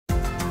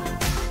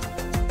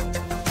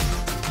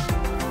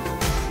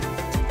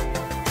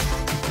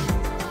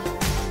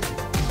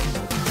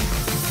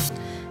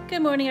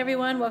Good morning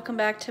everyone, welcome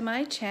back to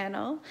my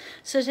channel.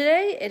 So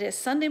today it is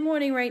Sunday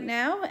morning right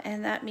now,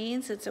 and that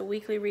means it's a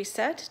weekly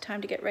reset,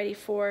 time to get ready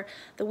for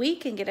the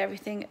week and get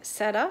everything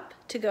set up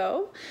to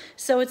go.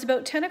 So it's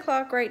about 10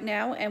 o'clock right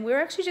now, and we're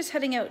actually just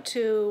heading out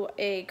to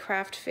a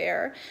craft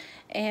fair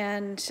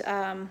and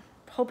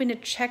hoping to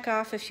check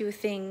off a few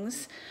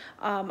things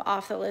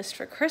off the list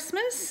for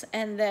Christmas,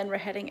 and then we're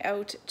heading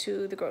out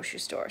to the grocery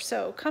store.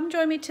 So come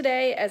join me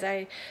today as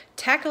I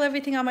tackle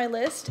everything on my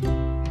list.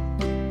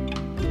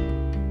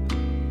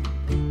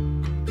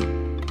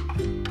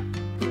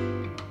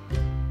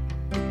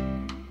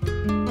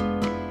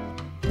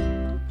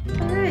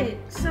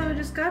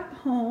 Got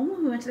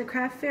home, we went to the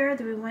craft fair,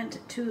 then we went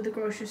to the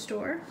grocery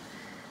store,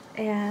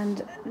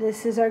 and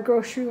this is our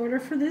grocery order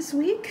for this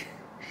week.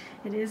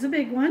 It is a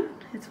big one,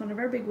 it's one of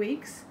our big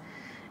weeks,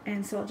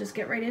 and so I'll just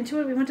get right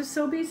into it. We went to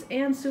Sobeys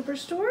and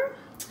Superstore.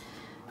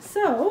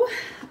 So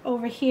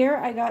over here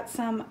I got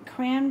some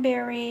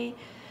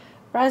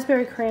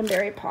raspberry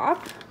cranberry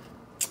pop,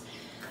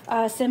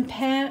 some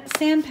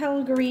San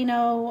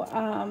Pellegrino,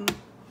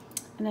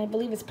 and I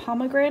believe it's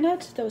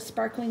pomegranate, those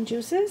sparkling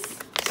juices.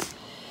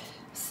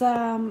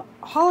 Some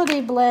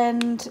holiday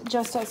blend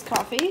Just Us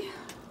coffee.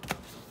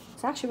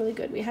 It's actually really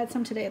good. We had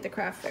some today at the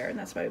craft fair, and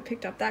that's why we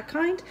picked up that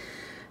kind.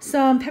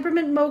 Some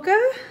peppermint mocha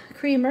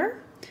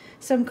creamer,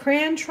 some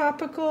cran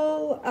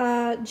tropical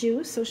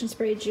juice, ocean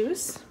spray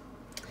juice,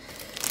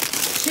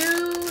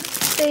 2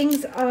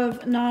 things of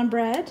naan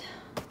bread,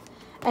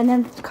 and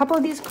then a couple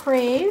of these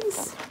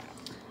craves.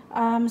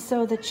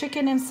 So the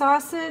chicken and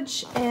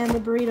sausage and the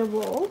burrito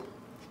roll.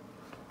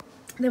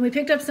 Then we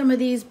picked up some of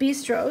these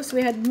bistros. So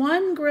we had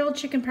 1 grilled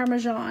chicken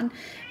parmesan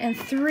and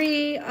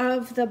 3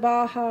 of the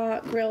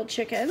Baja grilled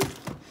chicken.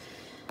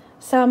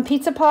 Some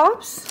pizza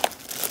pops,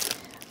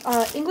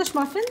 English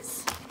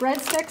muffins,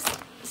 bread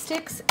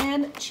sticks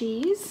and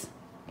cheese.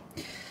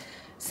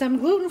 Some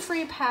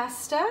gluten-free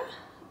pasta.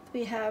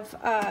 We have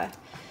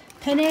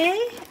penne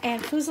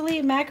and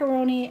fusilli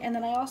macaroni, and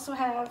then I also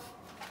have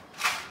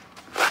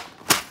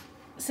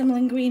some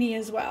linguine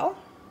as well.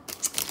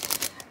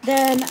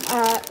 Then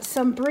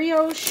some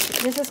brioche.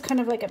 This is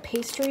kind of like a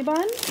pastry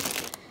bun.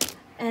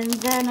 And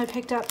then I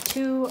picked up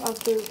 2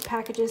 of the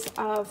packages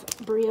of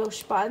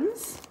brioche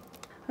buns.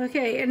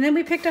 Okay, and then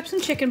we picked up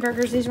some chicken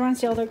burgers. These are on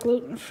sale. They're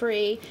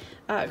gluten-free,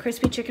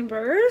 crispy chicken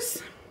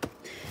burgers.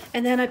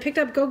 And then I picked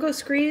up Go-Go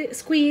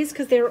Squeeze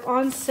because they were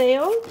on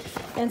sale.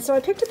 And so I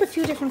picked up a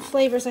few different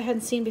flavors I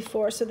hadn't seen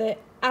before. So the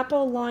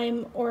apple,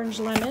 lime, orange,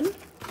 lemon.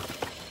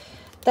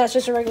 That's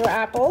just a regular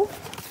apple.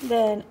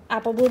 Then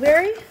apple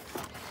blueberry.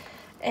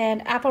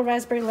 And apple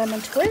raspberry lemon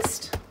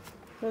twist.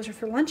 Those are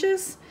for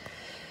lunches.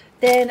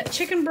 Then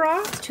chicken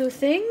broth, 2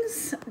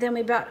 things. Then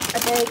we bought a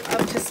bag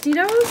of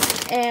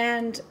Tostitos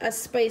and a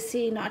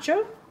spicy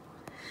nacho.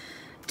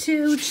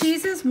 2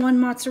 cheeses, 1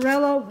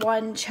 mozzarella,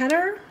 1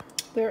 cheddar.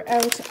 We're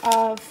out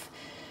of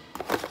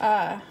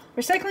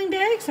recycling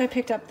bags, so I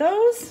picked up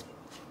those.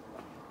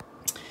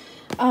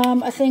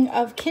 A thing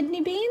of kidney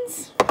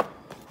beans.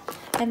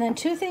 And then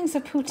 2 things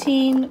of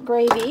poutine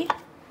gravy.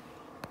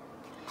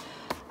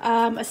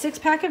 A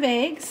 6-pack of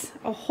eggs,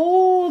 a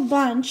whole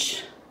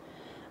bunch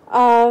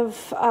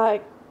of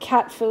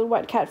cat food,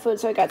 wet cat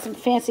food. So I got some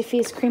Fancy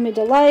Feast Creamy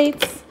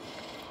Delights,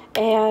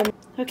 and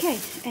okay,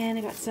 and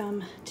I got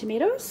some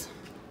tomatoes.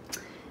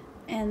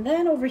 And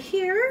then over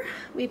here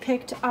we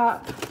picked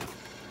up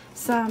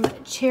some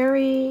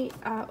cherry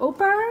oat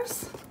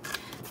bars,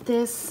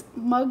 this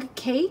mug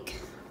cake,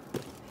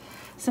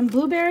 some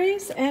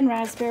blueberries and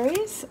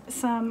raspberries,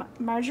 some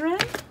margarine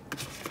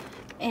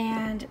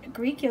and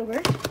Greek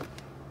yogurt,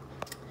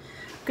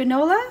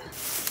 granola,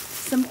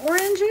 some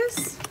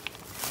oranges,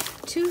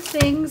 2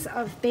 things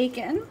of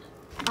bacon,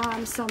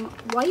 some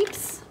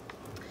wipes,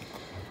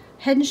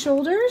 Head and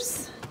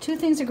Shoulders, 2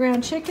 things of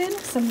ground chicken,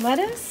 some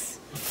lettuce,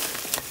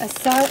 a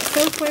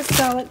Southwest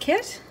salad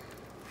kit,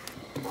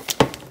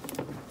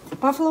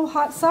 buffalo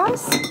hot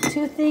sauce,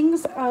 2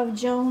 things of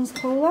Jones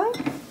Cola,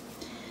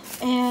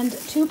 and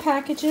 2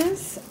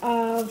 packages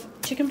of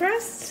chicken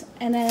breasts,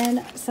 and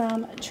then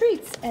some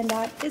treats, and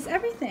that is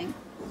everything.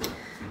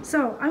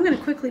 So I'm going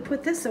to quickly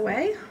put this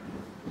away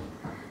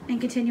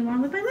and continue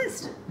on with my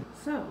list.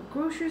 So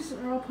groceries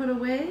are all put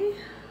away.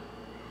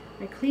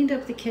 I cleaned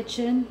up the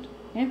kitchen,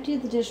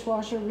 emptied the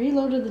dishwasher,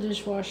 reloaded the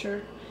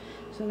dishwasher.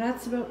 So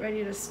that's about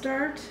ready to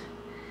start.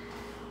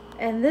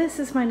 And this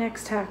is my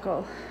next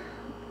tackle.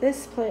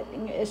 This plate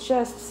is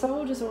just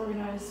so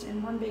disorganized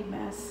in one big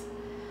mess.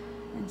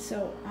 And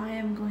so I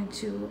am going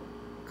to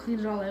clean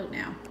it all out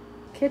now.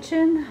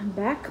 Kitchen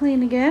back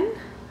clean again.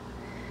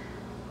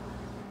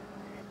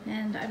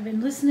 And I've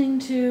been listening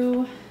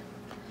to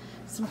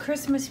some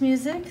Christmas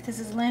music. This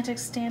is Atlantic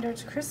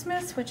Standard's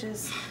Christmas, which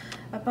is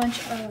a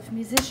bunch of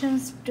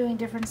musicians doing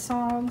different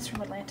songs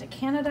from Atlantic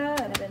Canada,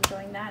 and I've been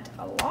enjoying that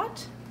a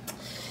lot.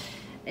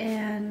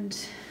 And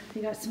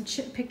we got some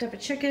picked up a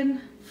chicken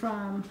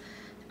from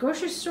the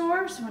grocery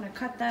store, so I'm going to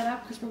cut that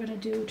up because we're going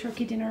to do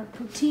turkey dinner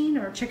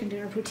poutine, or chicken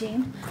dinner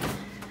poutine.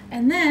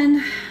 And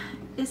then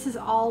this is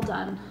all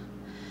done.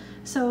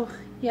 So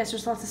yes,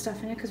 there's lots of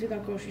stuff in it because we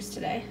got groceries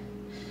today.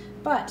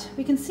 But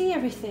we can see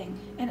everything,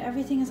 and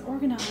everything is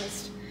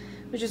organized,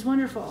 which is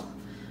wonderful.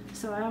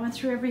 So I went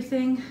through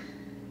everything,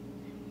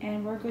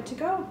 and we're good to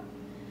go.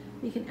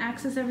 We can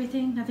access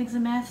everything. Nothing's a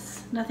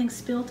mess. Nothing's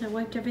spilt. I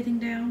wiped everything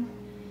down.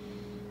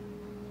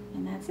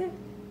 And that's it.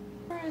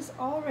 Dinner is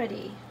all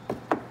ready.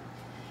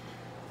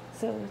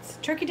 So it's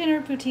turkey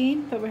dinner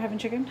poutine, but we're having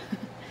chicken.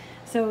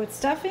 So it's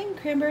stuffing,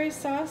 cranberry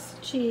sauce,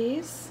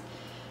 cheese,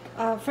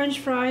 French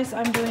fries.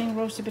 I'm doing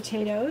roasted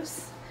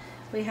potatoes.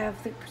 We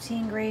have the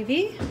poutine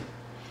gravy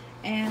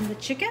and the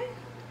chicken,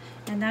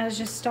 and that is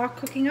just stock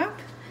cooking up.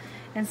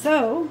 And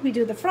so we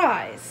do the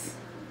fries,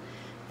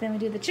 then we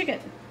do the chicken,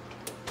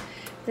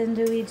 then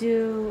we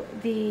do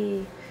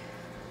the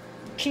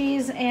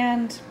cheese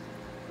and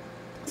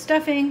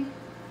stuffing,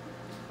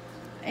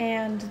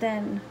 and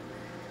then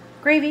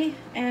gravy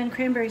and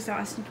cranberry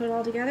sauce. You put it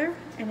all together,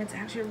 and it's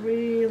actually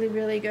really,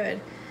 really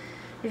good.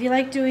 If you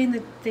like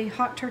doing the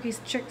hot turkey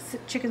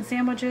chicken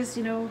sandwiches,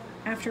 you know,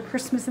 after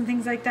Christmas and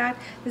things like that,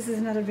 this is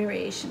another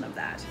variation of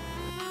that.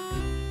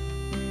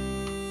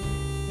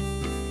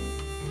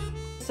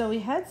 So we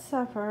had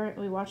supper,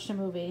 we watched a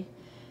movie.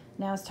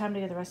 Now it's time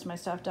to get the rest of my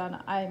stuff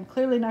done. I'm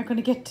clearly not going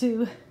to get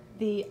to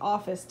the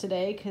office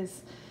today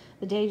because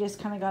the day just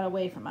kind of got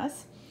away from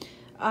us.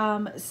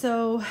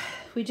 So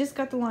we just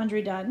got the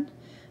laundry done.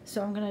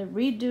 So I'm going to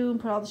redo and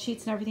put all the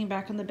sheets and everything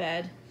back on the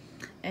bed.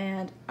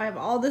 And I have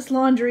all this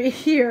laundry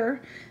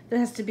here that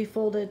has to be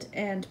folded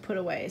and put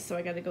away. So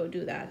I got to go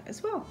do that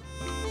as well.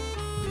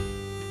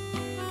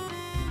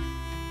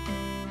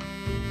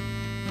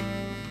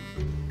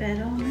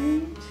 Bed all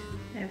night.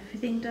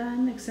 Everything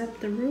done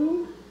except the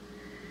room.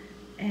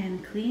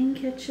 And clean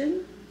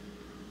kitchen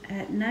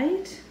at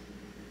night.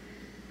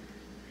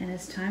 And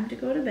it's time to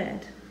go to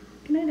bed.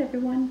 Good night,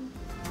 everyone.